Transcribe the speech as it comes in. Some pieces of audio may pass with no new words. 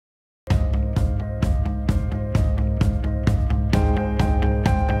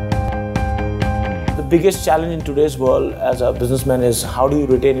biggest challenge in today's world as a businessman is how do you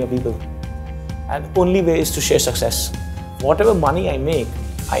retain your people? And only way is to share success. Whatever money I make,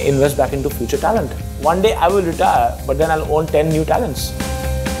 I invest back into future talent. One day I will retire, but then I'll own 10 new talents.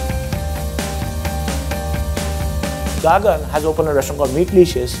 Gaggan has opened a restaurant called Meat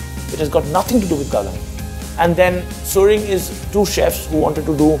Leashes, which has got nothing to do with Gaggan. And then Suring is two chefs who wanted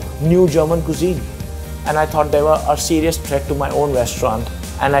to do new German cuisine. And I thought they were a serious threat to my own restaurant.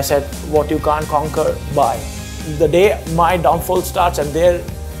 And I said, what you can't conquer, buy. The day my downfall starts and their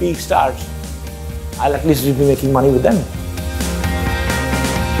peak starts, I'll at least be making money with them.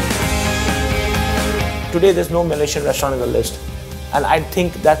 Today there's no Malaysian restaurant on the list. And I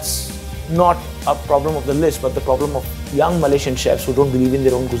think that's not a problem of the list, but the problem of young Malaysian chefs who don't believe in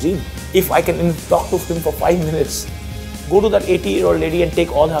their own cuisine. If I can talk to him for 5 minutes, go to that 80-year-old lady and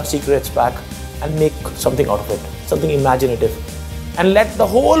take all her secrets back and make something out of it, something imaginative. And let the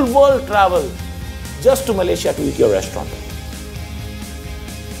whole world travel just to Malaysia to eat your restaurant.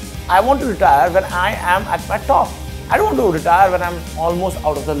 I want to retire when I am at my top. I don't want to retire when I'm almost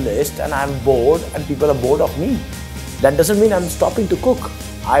out of the list and I'm bored and people are bored of me. That doesn't mean I'm stopping to cook.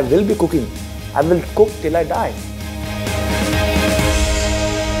 I will be cooking. I will cook till I die.